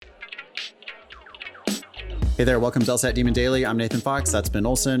Hey there, welcome to LSAT Demon Daily. I'm Nathan Fox. That's Ben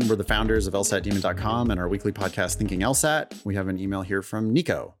Olson. We're the founders of LSATdemon.com and our weekly podcast, Thinking LSAT. We have an email here from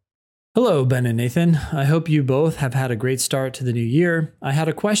Nico. Hello, Ben and Nathan. I hope you both have had a great start to the new year. I had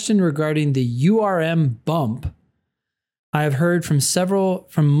a question regarding the URM bump. I have heard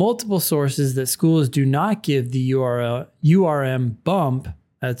from multiple sources that schools do not give the URM bump,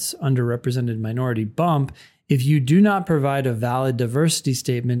 that's underrepresented minority bump, if you do not provide a valid diversity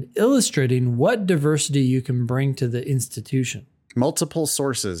statement illustrating what diversity you can bring to the institution. Multiple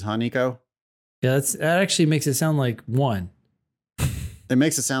sources, huh, Nico? Yeah, that actually makes it sound like one. It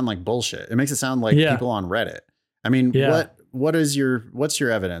makes it sound like bullshit. It makes it sound like people on Reddit. I mean, what's your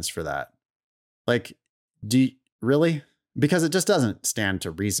evidence for that? Like, do you really? Because it just doesn't stand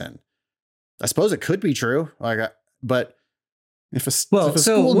to reason. I suppose it could be true. But if a school what's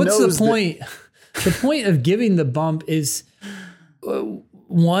knows the point? The point of giving the bump is,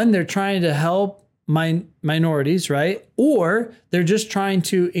 one, they're trying to help minorities, right? Or they're just trying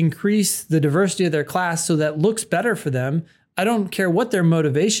to increase the diversity of their class so that looks better for them. I don't care what their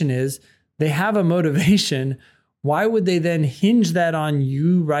motivation is. They have a motivation. Why would they then hinge that on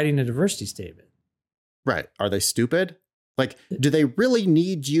you writing a diversity statement? Right. Are they stupid? Like, do they really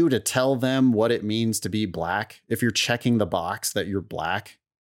need you to tell them what it means to be black if you're checking the box that you're black?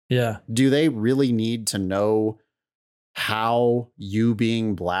 Yeah. Do they really need to know how you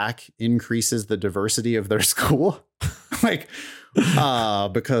being black increases the diversity of their school?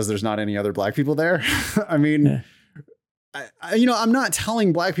 Because there's not any other black people there. I mean, I'm not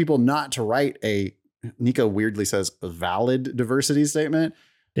telling black people not to write Nico weirdly says a valid diversity statement.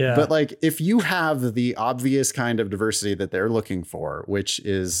 Yeah. But like, if you have the obvious kind of diversity that they're looking for, which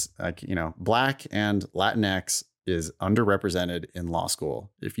is black and Latinx is underrepresented in law school.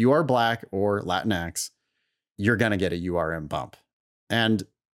 If you are black or Latinx, you're going to get a URM bump. And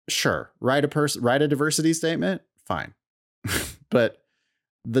sure, write a diversity statement. Fine. But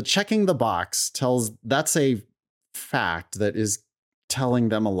the checking the box that's a fact that is telling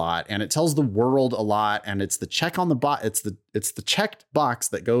them a lot, and it tells the world a lot. And it's the check on the box. It's the checked box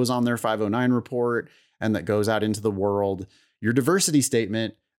that goes on their 509 report and that goes out into the world. Your diversity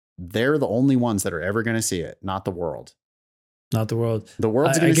statement, they're the only ones that are ever going to see it, not the world. Not the world. The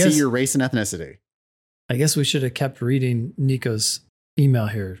world's going to see your race and ethnicity. I guess we should have kept reading Nico's email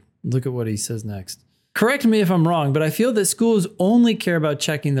here. Look at what he says next. Correct me if I'm wrong, but I feel that schools only care about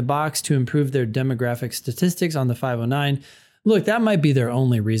checking the box to improve their demographic statistics on the 509. Look, that might be their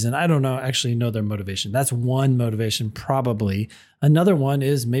only reason. I don't actually know their motivation. That's one motivation, probably. Another one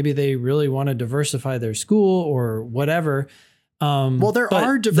is maybe they really want to diversify their school or whatever.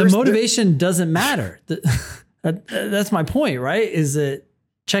 The motivation doesn't matter. That's my point, right? Is that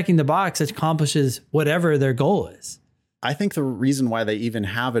checking the box accomplishes whatever their goal is. I think the reason why they even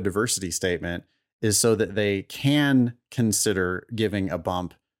have a diversity statement is so that they can consider giving a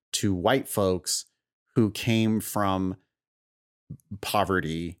bump to white folks who came from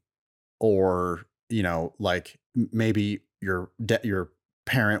poverty, or, like maybe your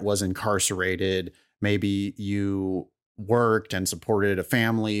parent was incarcerated. Maybe you worked and supported a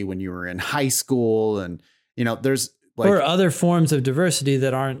family when you were in high school, and there's or other forms of diversity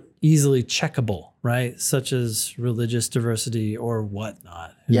that aren't easily checkable, right? Such as religious diversity or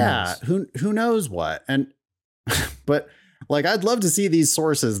whatnot. Who knows what? And but I'd love to see these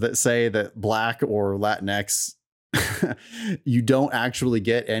sources that say that black or Latinx you don't actually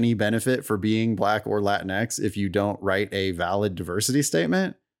get any benefit for being black or Latinx if you don't write a valid diversity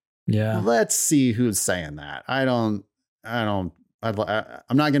statement. Yeah. Let's see who's saying that. I'm not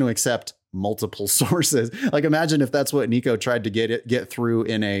going to accept multiple sources. Like, imagine if that's what Nico tried to get through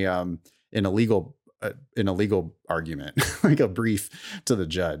in a legal argument, like a brief to the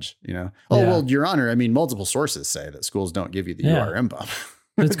judge, well, Your Honor, I mean, multiple sources say that schools don't give you the URM bump.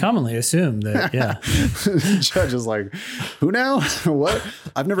 It's commonly assumed that, The judge is like, who now? What?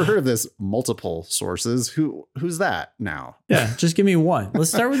 I've never heard of this. Multiple sources. Who's that now? Yeah. Just give me one.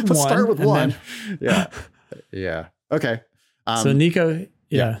 Let's start with one. Start with one. Yeah. Yeah. Okay. So Nico,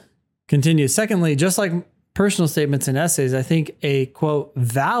 continue. Secondly, just like personal statements and essays, I think a quote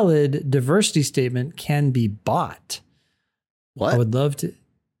valid diversity statement can be bought. What? I would love to.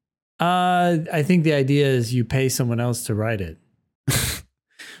 I think the idea is you pay someone else to write it.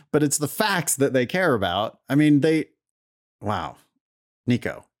 But it's the facts that they care about. I mean, wow.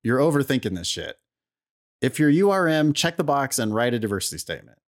 Nico, you're overthinking this shit. If you're URM, check the box and write a diversity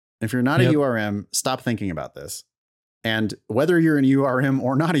statement. If you're not a URM, stop thinking about this. And whether you're an URM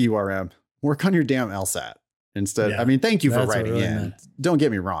or not a URM, work on your damn LSAT instead. I mean, thank you for writing in. Don't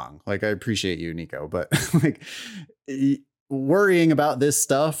get me wrong. I appreciate you, Nico, but worrying about this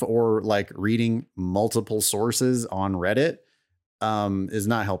stuff or like reading multiple sources on Reddit is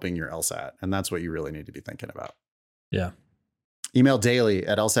not helping your LSAT. And that's what you really need to be thinking about. Yeah. Email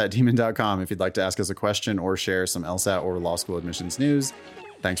daily@lsatdemon.com if you'd like to ask us a question or share some LSAT or law school admissions news.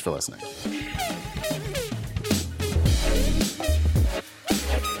 Thanks for listening.